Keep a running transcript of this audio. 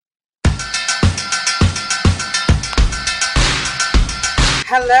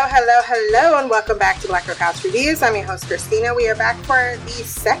Hello, and welcome back to Black Girl Couch Reviews. I'm your host, Christina. We are back for the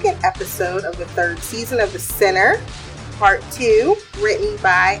second episode of the third season of The Sinner, Part 2, written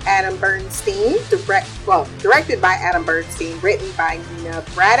by Adam Bernstein, directed by Adam Bernstein, written by Nina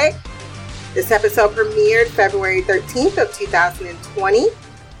Braddock. This episode premiered February 13th of 2020,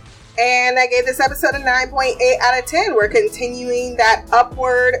 and I gave this episode a 9.8 out of 10. We're continuing that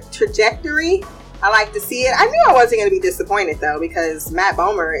upward trajectory. I like to see it. I knew I wasn't going to be disappointed, though, because Matt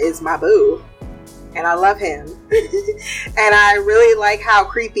Bomer is my boo, and I love him. And I really like how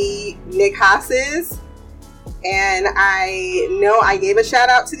creepy Nick Haas is. And I know I gave a shout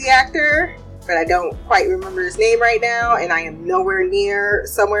out to the actor, but I don't quite remember his name right now, and I am nowhere near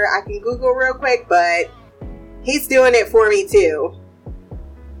somewhere I can Google real quick, but he's doing it for me, too.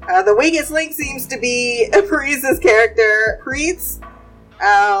 The weakest link seems to be Parese's character, Preetz.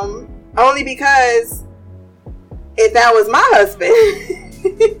 Only because if that was my husband.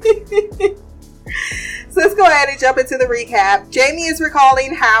 So let's go ahead and jump into the recap. Jamie is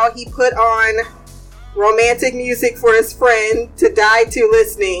recalling how he put on romantic music for his friend to die to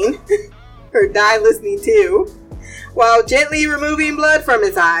listening, or die listening to, while gently removing blood from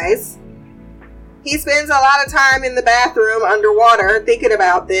his eyes. He spends a lot of time in the bathroom underwater thinking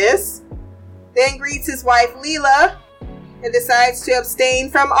about this, then greets his wife Leela, and decides to abstain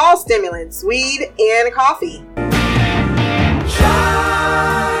from all stimulants, weed, and coffee.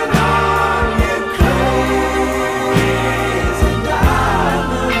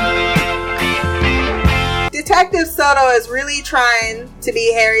 Detective Soto is really trying to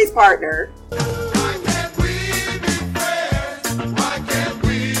be Harry's partner.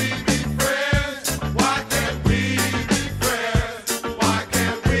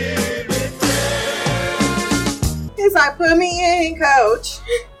 He's like, put me in, coach.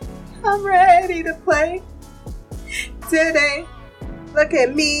 I'm ready to play today. Look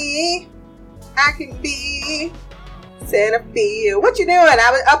at me. I can be centerfield. What you doing?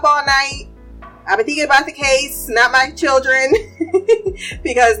 I was up all night. I've been thinking about the case, not my children.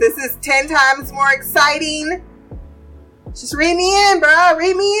 Because this is 10 times more exciting. Just read me in, bro.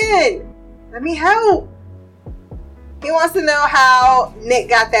 Read me in. Let me help. He wants to know how Nick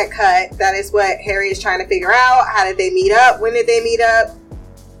got that cut. That is what Harry is trying to figure out. How did they meet up? When did they meet up?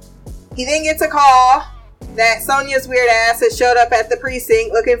 He then gets a call that Sonia's weird ass has showed up at the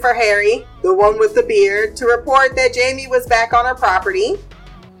precinct looking for Harry, the one with the beard, to report that Jamie was back on her property.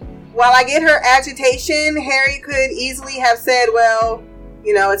 While I get her agitation, Harry could easily have said, well,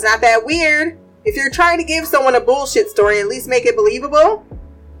 you know, it's not that weird. If you're trying to give someone a bullshit story, at least make it believable.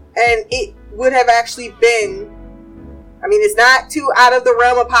 And it would have actually been... I mean, it's not too out of the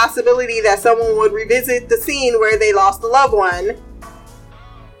realm of possibility that someone would revisit the scene where they lost a loved one.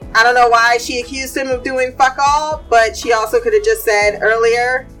 I don't know why she accused him of doing fuck all, but she also could have just said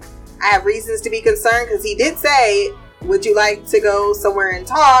earlier, I have reasons to be concerned, because he did say, would you like to go somewhere and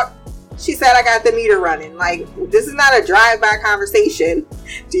talk? She said, I got the meter running. Like, this is not a drive-by conversation.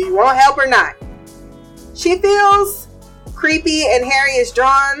 Do you want help or not? She feels creepy, and Harry is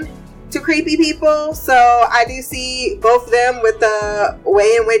drawn to creepy people, so I do see both of them with the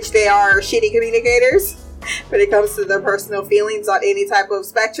way in which they are shitty communicators when it comes to their personal feelings on any type of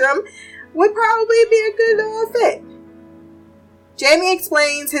spectrum. Would probably be a good fit. Jamie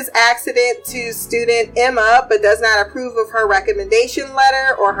explains his accident to student Emma, but does not approve of her recommendation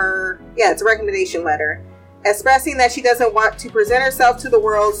letter, it's a recommendation letter, expressing that she doesn't want to present herself to the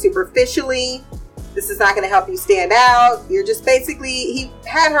world superficially. This is not going to help you stand out. You're just he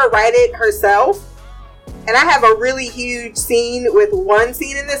had her write it herself. And I have a really huge problem with one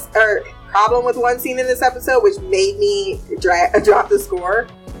scene in this episode, which made me drop the score.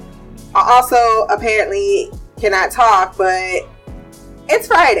 I also apparently cannot talk, but it's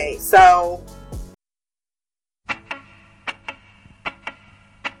Friday, so...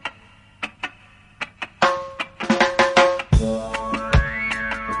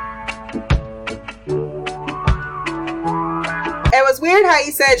 It was weird how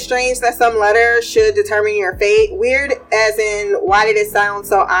he said strange that some letter should determine your fate. Weird as in, why did it sound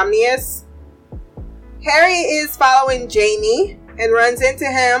so ominous? Harry is following Jamie and runs into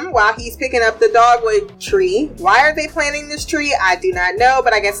him while he's picking up the dogwood tree. Why are they planting this tree? I do not know,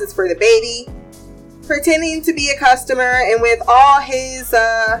 but I guess it's for the baby. Pretending to be a customer, and with all his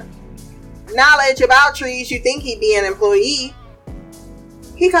knowledge about trees, you'd think he'd be an employee.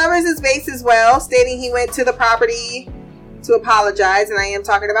 He covers his bases well, stating he went to the property to apologize, and I am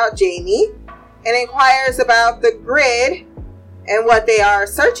talking about Jamie, and inquires about the grid and what they are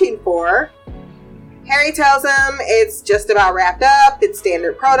searching for. Harry tells him it's just about wrapped up, it's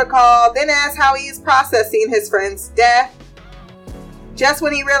standard protocol, then asks how he is processing his friend's death. Just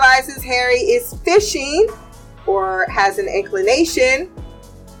when he realizes Harry is fishing or has an inclination,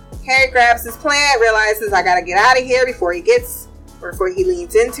 Harry grabs his plant, realizes I gotta get out of here before he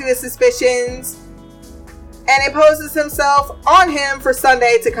leans into his suspicions, and imposes himself on him for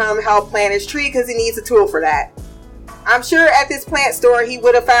Sunday to come help plant his tree because he needs a tool for that. I'm sure at this plant store he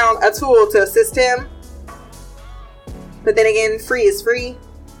would have found a tool to assist him. But then again, free is free.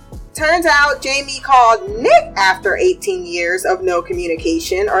 Turns out Jamie called Nick after 18 years of no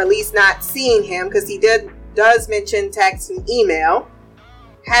communication, or at least not seeing him, because he does mention text and email,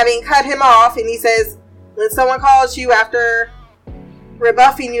 having cut him off. And he says, when someone calls you after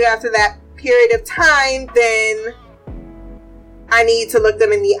rebuffing you after that period of time, then I need to look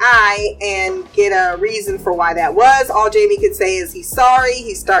them in the eye and get a reason for why that was. All Jamie could say is he's sorry,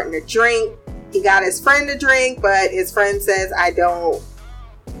 he's starting to drink. He got his friend to drink, but his friend says, I don't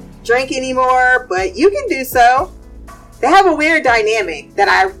drink anymore, but you can do so. They have a weird dynamic that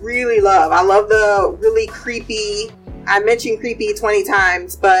I really love. I love the really creepy, I mentioned creepy 20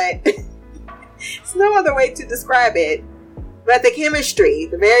 times, but it's no other way to describe it. But the chemistry,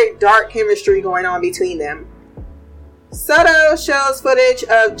 the very dark chemistry going on between them. Soto shows footage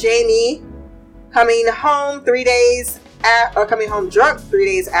of Jamie coming home drunk 3 days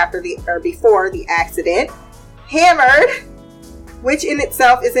before the accident, hammered, which in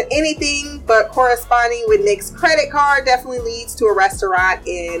itself isn't anything, but corresponding with Nick's credit card definitely leads to a restaurant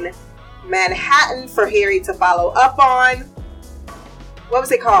in Manhattan for Harry to follow up on. What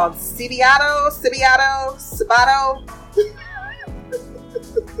was it called? Ciabatta?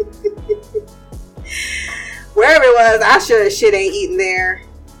 Wherever it was, I sure as shit ain't eating there,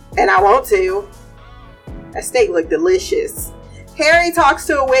 and I want to. That steak looked delicious. Harry talks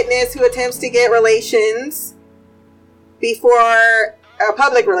to a witness who attempts to get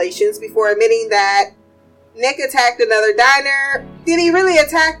public relations before admitting that Nick attacked another diner. Did he really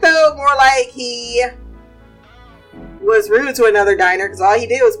attack though? More like he was rude to another diner, because all he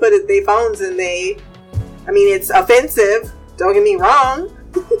did was put their phones in it's offensive, don't get me wrong.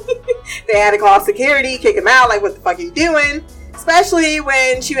 They had to call security, kick him out, like, what the fuck are you doing? Especially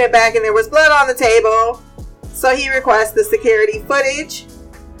when she went back and there was blood on the table. So he requests the security footage.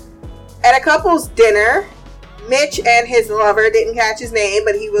 At a couple's dinner, Mitch and his lover didn't catch his name,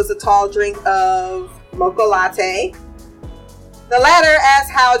 but he was a tall drink of mocha latte. The latter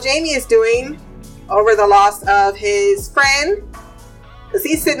asks how Jamie is doing over the loss of his friend, because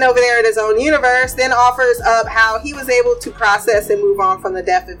he's sitting over there in his own universe, then offers up how he was able to process and move on from the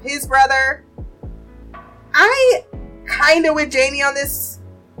death of his brother. I kind of with Jamie on this.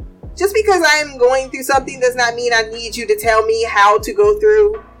 Just because I'm going through something does not mean I need you to tell me how to go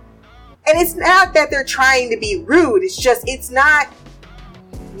through. And it's not that they're trying to be rude. It's just, it's not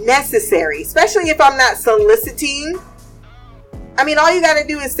necessary. Especially if I'm not soliciting. All you got to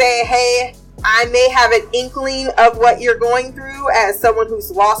do is say, hey, I may have an inkling of what you're going through as someone who's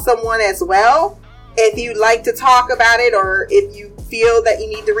lost someone as well. If you'd like to talk about it, or if you feel that you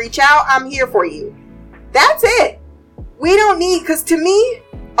need to reach out, I'm here for you. That's it. We don't need, because to me,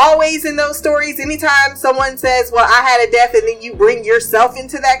 always in those stories, anytime someone says, well, I had a death, and then you bring yourself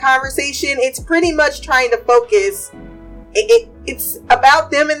into that conversation, it's pretty much trying to focus. It's about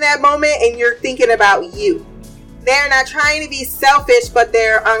them in that moment, and you're thinking about you. They're not trying to be selfish, but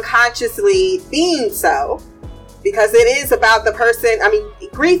they're unconsciously being so, because it is about the person.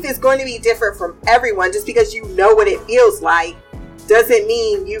 Grief is going to be different from everyone. Just because you know what it feels like doesn't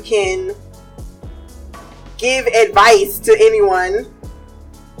mean you can give advice to anyone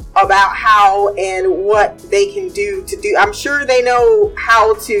about how and what they can do to do. I'm sure they know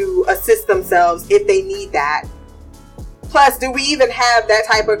how to assist themselves if they need that. Plus, do we even have that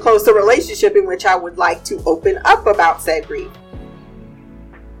type of closer relationship in which I would like to open up about said grief?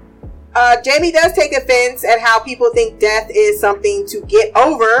 Jamie does take offense at how people think death is something to get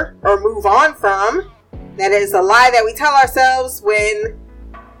over or move on from. That is a lie that we tell ourselves, when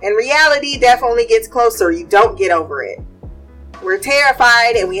in reality, death only gets closer. You don't get over it. We're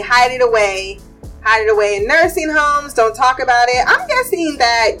terrified and we hide it away in nursing homes, don't talk about it. I'm guessing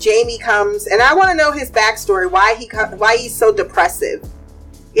that Jamie comes, and I want to know his backstory, why he's so depressive.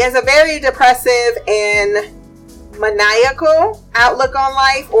 He has a very depressive and maniacal outlook on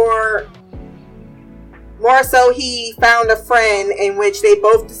life, or more so, he found a friend in which they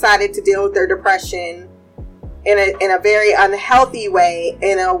both decided to deal with their depression in a very unhealthy way,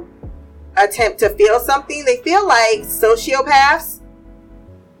 in a attempt to feel something. They feel like sociopaths.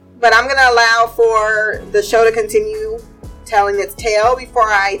 But I'm going to allow for the show to continue telling its tale before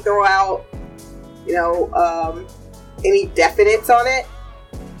I throw out, any definites on it.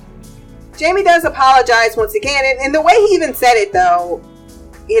 Jamie does apologize once again, and the way he even said it, though,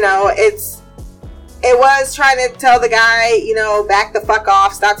 it was trying to tell the guy, back the fuck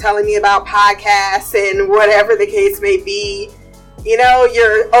off, stop telling me about podcasts and whatever the case may be.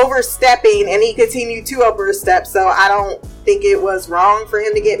 You're overstepping, and he continued to overstep, so I don't think it was wrong for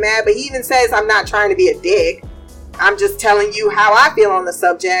him to get mad. But he even says, I'm not trying to be a dick. I'm just telling you how I feel on the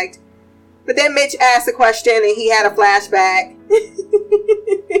subject. But then Mitch asked a question, and he had a flashback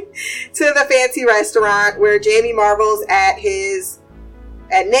to the fancy restaurant where Jamie marvels at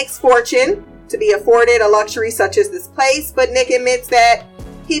Nick's fortune to be afforded a luxury such as this place. But Nick admits that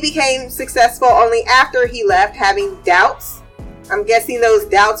he became successful only after he left, having doubts. I'm guessing those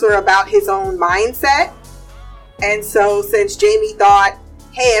doubts were about his own mindset. And so since Jamie thought,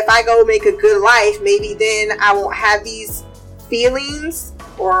 hey, if I go make a good life, maybe then I won't have these feelings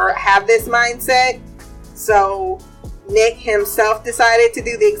or have this mindset. So Nick himself decided to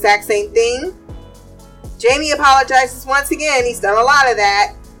do the exact same thing. Jamie apologizes once again. He's done a lot of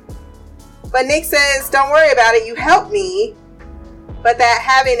that. But Nick says, don't worry about it. You helped me. But that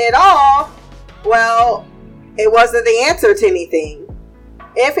having it all, well, it wasn't the answer to anything.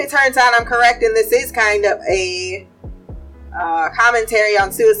 If it turns out I'm correct and this is kind of a commentary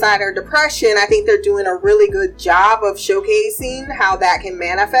on suicide or depression, I think they're doing a really good job of showcasing how that can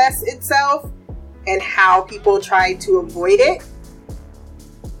manifest itself and how people try to avoid it.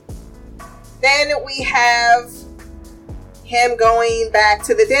 Then we have him going back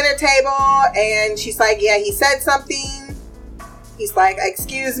to the dinner table, and she's like, yeah, he said something. He's like,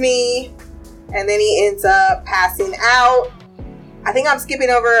 excuse me. And then he ends up passing out. I think I'm skipping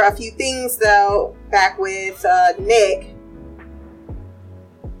over a few things, though, back with Nick.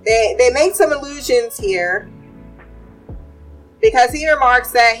 They make some allusions here, because he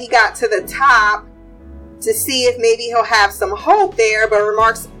remarks that he got to the top to see if maybe he'll have some hope there, but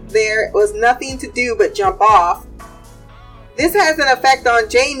remarks there was nothing to do but jump off. This has an effect on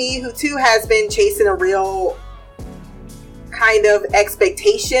Jamie, who too has been chasing a real kind of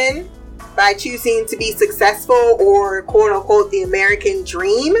expectation by choosing to be successful, or quote unquote the American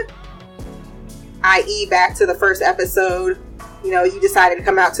dream, i.e. back to the first episode, you decided to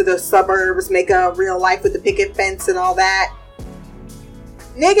come out to the suburbs, make a real life with the picket fence and all that.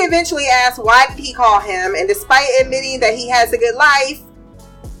 Nick eventually asks why did he call him, and despite admitting that he has a good life,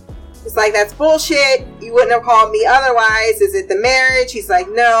 it's like, that's bullshit. You wouldn't have called me otherwise. Is it the marriage? He's like,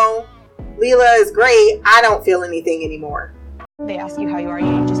 no. Leela is great. I don't feel anything anymore. They ask you how you are,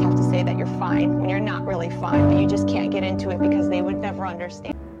 you just have to say that you're fine when you're not really fine, but you just can't get into it because they would never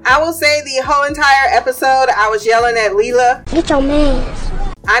understand. I will say the whole entire episode, I was yelling at Leela. Get your man.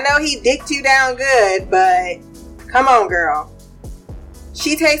 I know he dicked you down good, but come on, girl.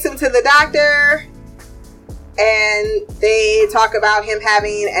 She takes him to the doctor, and they talk about him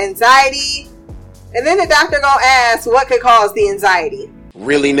having anxiety. And then the doctor gonna ask what could cause the anxiety.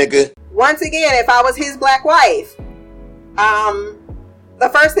 Really, nigga? Once again, if I was his black wife, the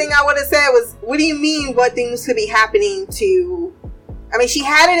first thing I would have said was, what do you mean what things could be happening to... I mean, she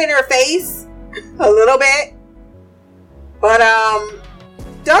had it in her face a little bit, but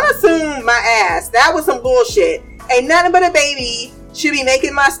don't assume my ass. That was some bullshit. Ain't nothing but a baby should be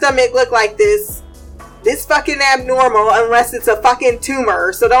making my stomach look like this fucking abnormal unless it's a fucking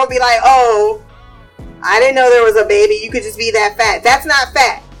tumor. So don't be like, oh, I didn't know there was a baby. You could just be that fat. That's not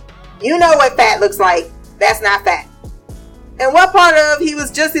fat. You know what fat looks like. That's not fat. And what part of he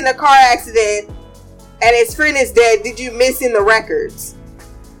was just in a car accident and his friend is dead did you miss in the records?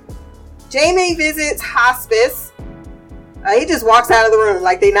 Jamie visits hospice. He just walks out of the room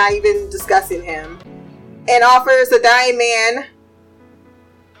like they're not even discussing him, and offers the dying man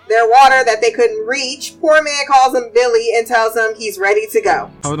their water that they couldn't reach. Poor man calls him Billy and tells him he's ready to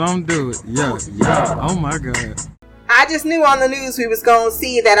go. Oh, don't do it. Yeah. Oh my God. I just knew on the news we was going to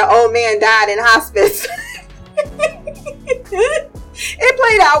see that an old man died in hospice. It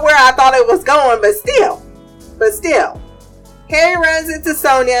played out where I thought it was going, but still. Harry runs into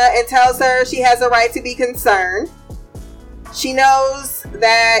Sonia and tells her she has a right to be concerned. She knows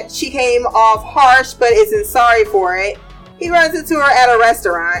that she came off harsh but isn't sorry for it. He runs into her at a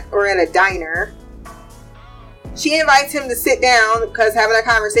restaurant or at a diner. She invites him to sit down because having a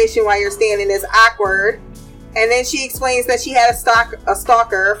conversation while you're standing is awkward. And then she explains that she had a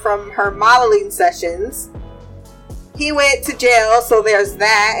stalker from her modeling sessions. He went to jail, so there's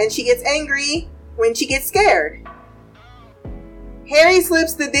that, and she gets angry when she gets scared. Harry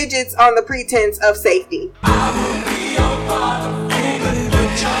slips the digits on the pretense of safety.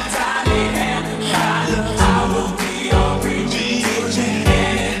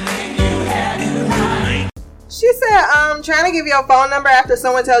 She's said, trying to give you a phone number after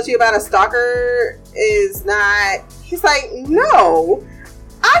someone tells you about a stalker is not... He's like, no.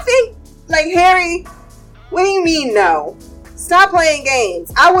 I think, like, Harry, what do you mean no? Stop playing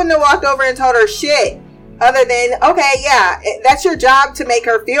games. I wouldn't have walked over and told her shit other than, okay, yeah, that's your job to make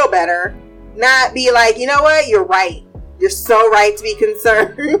her feel better. Not be like, you know what? You're right. You're so right to be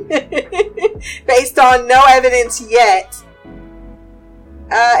concerned. Based on no evidence yet.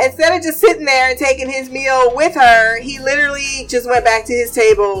 Instead of just sitting there and taking his meal with her, he literally just went back to his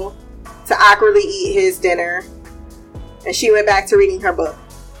table to awkwardly eat his dinner. And she went back to reading her book.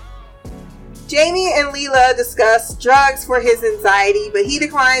 Jamie and Leela discuss drugs for his anxiety, but he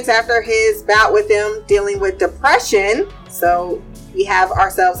declines after his bout with them dealing with depression. So we have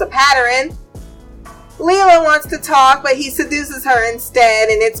ourselves a pattern. Leela wants to talk, but he seduces her instead,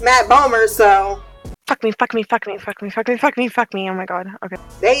 and it's Matt Bomer, so... Fuck me. Oh my god. Okay.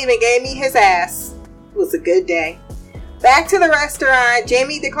 They even gave me his ass. It was a good day. Back to the restaurant,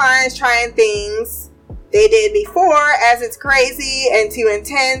 Jamie declines trying things they did before, as it's crazy and too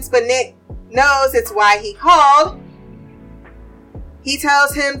intense, but Nick knows it's why he called. He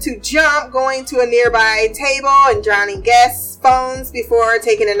tells him to jump, going to a nearby table and drowning guests' phones before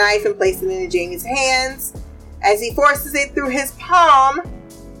taking a knife and placing it in Jamie's hands as he forces it through his palm,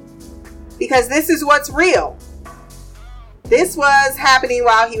 because this is what's real. This was happening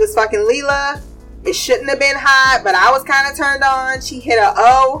while he was fucking Leela. It shouldn't have been hot, but I was kind of turned on. She hit a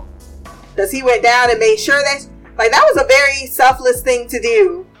O because he went down and made sure that, like, that was a very selfless thing to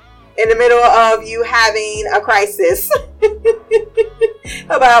do in the middle of you having a crisis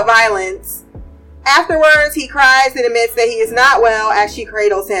about violence. Afterwards, he cries and admits that he is not well as she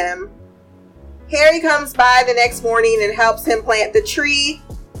cradles him. Harry comes by the next morning and helps him plant the tree.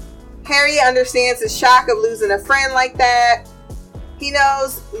 Harry understands the shock of losing a friend like that. He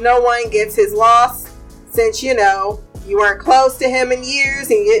knows no one gets his loss since, you know, you weren't close to him in years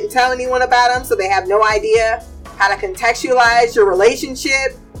and you didn't tell anyone about him, so they have no idea how to contextualize your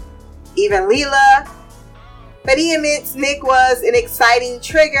relationship. Even Leela. But he admits Nick was an exciting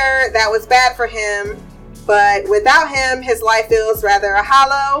trigger that was bad for him, but without him, his life feels rather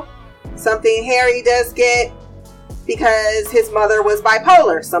hollow. Something Harry does get because his mother was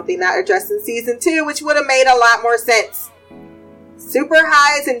bipolar, something not addressed in season 2, which would have made a lot more sense. Super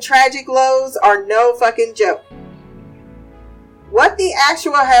highs and tragic lows are no fucking joke. What the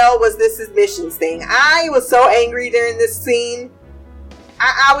actual hell was this admissions thing? I was so angry during this scene.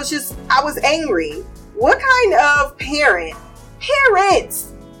 I was angry. What kind of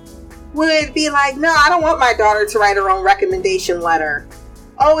parents would be like, no, I don't want my daughter to write her own recommendation letter.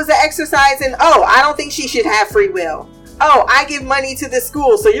 Oh, is an exercise in, oh, I don't think she should have free will. Oh, I give money to this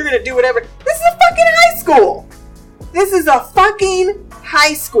school, so you're going to do whatever. This is a fucking high school. This is a fucking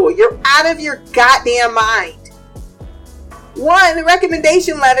high school. You're out of your goddamn mind. One,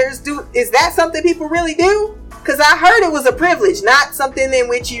 recommendation letters, is that something people really do? Because I heard it was a privilege, not something in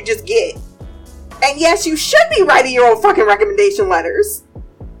which you just get. And yes, you should be writing your own fucking recommendation letters.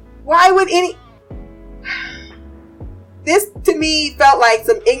 Why would any... This, to me, felt like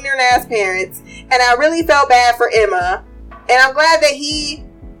some ignorant ass parents. And I really felt bad for Emma. And I'm glad that he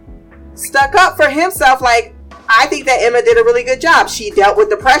stuck up for himself. Like, I think that Emma did a really good job. She dealt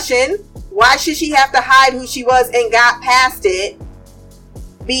with depression. Why should she have to hide who she was and got past it?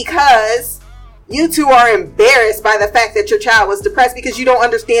 Because you two are embarrassed by the fact that your child was depressed because you don't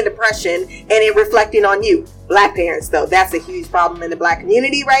understand depression and it reflecting on you. Black parents, though, that's a huge problem in the black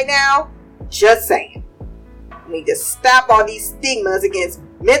community right now. Just saying. We need to stop all these stigmas against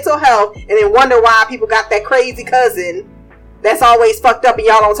mental health and then wonder why people got that crazy cousin that's always fucked up and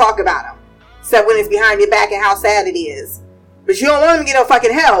y'all don't talk about him. Except when it's behind your back and how sad it is. But you don't want them to get no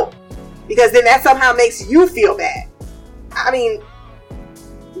fucking help because then that somehow makes you feel bad. I mean,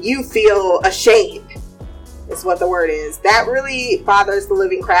 you feel ashamed is what the word is. That really bothers the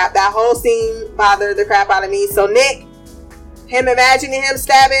living crap. That whole scene bothered the crap out of me. So Nick, him imagining him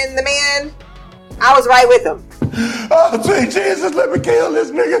stabbing the man, I was right with him. Oh, sweet Jesus, let me kill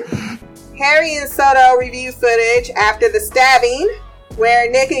this nigga. Harry and Soto review footage after the stabbing,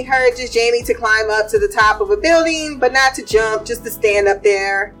 where Nick encourages Jamie to climb up to the top of a building, but not to jump, just to stand up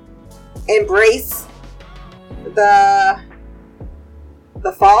there, embrace the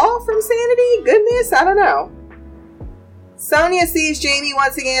fall from sanity? Goodness, I don't know. Sonia sees Jamie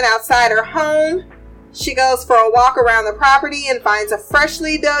once again outside her home. She goes for a walk around the property and finds a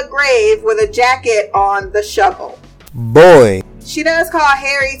freshly dug grave with a jacket on the shovel. Boy. She does call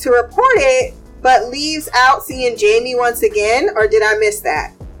Harry to report it, but leaves out seeing Jamie once again, or did I miss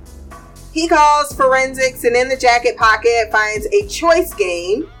that? He calls forensics and in the jacket pocket finds a choice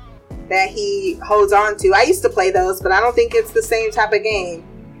game that he holds on to. I used to play those, but I don't think it's the same type of game.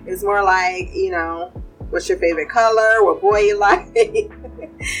 It's more like, you know, what's your favorite color? What boy you like?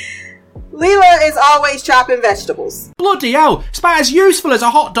 Leela is always chopping vegetables. Bloody hell, it's about as useful as a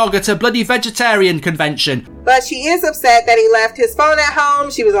hot dog at a bloody vegetarian convention. But she is upset that he left his phone at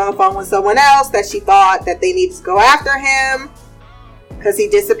home. She was on the phone with someone else that she thought that they needed to go after him because he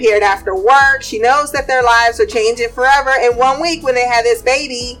disappeared after work. She knows that their lives are changing forever in 1 week when they have this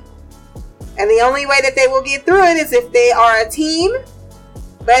baby. And the only way that they will get through it is if they are a team.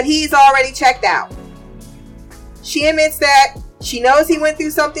 But he's already checked out. She admits that she knows he went through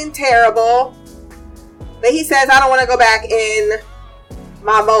something terrible. But he says, I don't want to go back in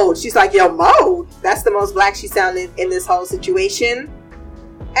my mode. She's like, yo, mode? That's the most black she sounded in this whole situation.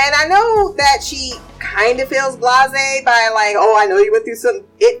 And I know that she kind of feels blasé by like, oh, I know you went through something.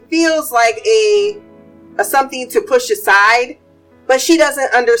 It feels like a something to push aside. But she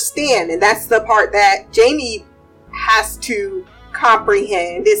doesn't understand. And that's the part that Jamie has to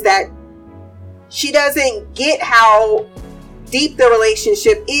comprehend, is that she doesn't get how deep the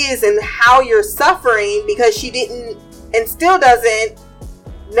relationship is and how you're suffering, because she didn't and still doesn't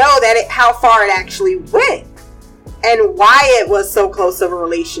know that how far it actually went and why it was so close of a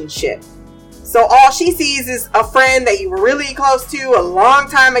relationship. So all she sees is a friend that you were really close to a long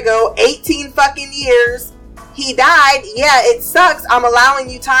time ago, 18 fucking years. He died. Yeah, it sucks. I'm allowing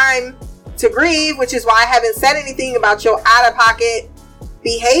you time to grieve, which is why I haven't said anything about your out-of-pocket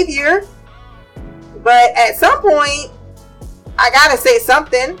behavior. But at some point, I gotta say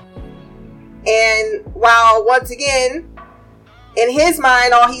something. And while once again, in his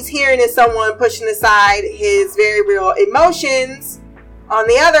mind, all he's hearing is someone pushing aside his very real emotions, on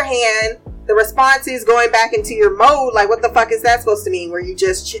the other hand, the response is going back into your mode. Like, what the fuck is that supposed to mean? Where you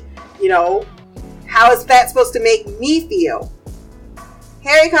just, you know, how is that supposed to make me feel?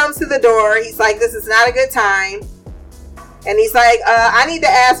 Harry comes to the door. He's like, this is not a good time. And he's like, I need to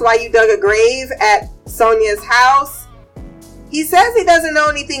ask why you dug a grave at Sonia's house. He says he doesn't know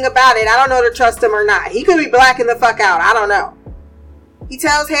anything about it. I don't know to trust him or not. He could be blacking the fuck out. I don't know. He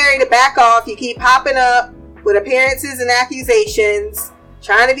tells Harry to back off. You keep popping up with appearances and accusations,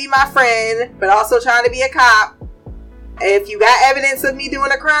 trying to be my friend, but also trying to be a cop. If you got evidence of me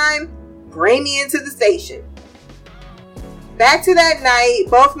doing a crime, bring me into the station. Back to that night,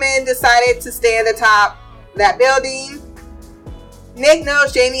 both men decided to stay at the top of that building. Nick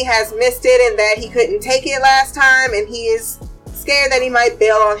knows Jamie has missed it and that he couldn't take it last time, and he is scared that he might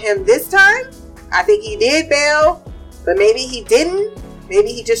bail on him this time. I think he did bail, but maybe he didn't.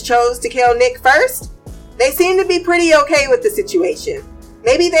 Maybe he just chose to kill Nick first. They seem to be pretty okay with the situation.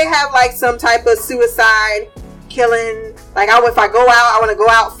 Maybe they have like some type of suicide killing. Like, if I go out, I want to go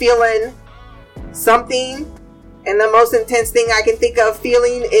out feeling something. And the most intense thing I can think of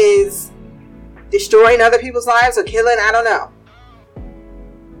feeling is destroying other people's lives or killing. I don't know.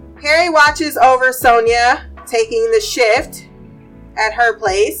 Harry watches over Sonia taking the shift at her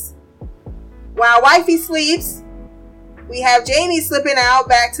place. While wifey sleeps, we have Jamie slipping out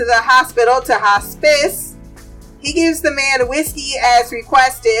back to the hospital to hospice. He gives the man whiskey as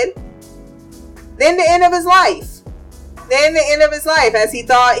requested. Then the end of his life. As he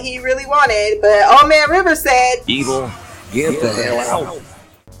thought he really wanted. But old man River said, evil, get the hell out.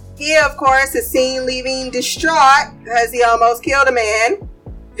 He, of course, is seen leaving distraught because he almost killed a man.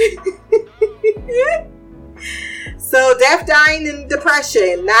 So death, dying, and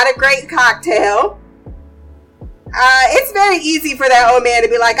depression, not a great cocktail. It's very easy for that old man to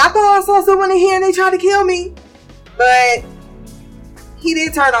be like, I thought I saw someone in here and they tried to kill me. But he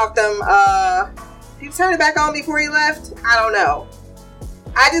did turn off them. He turned it back on before he left. I don't know.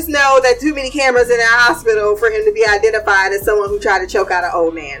 I just know that too many cameras in that hospital for him to be identified as someone who tried to choke out an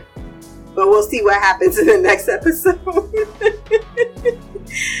old man. But we'll see what happens in the next episode.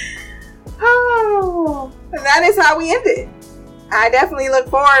 Oh, and that is how we end it. I definitely look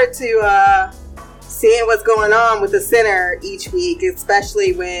forward to seeing what's going on with the center each week,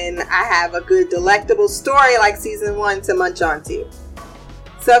 especially when I have a good delectable story like season 1 to munch on to.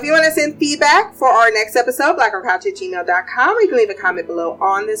 So if you want to send feedback for our next episode, blackoncouch@gmail.com, or you can leave a comment below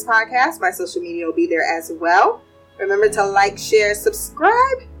on this podcast. My social media will be there as well. Remember to like, share,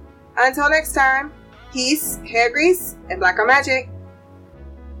 subscribe. Until next time, peace, hair grease, and black girl magic.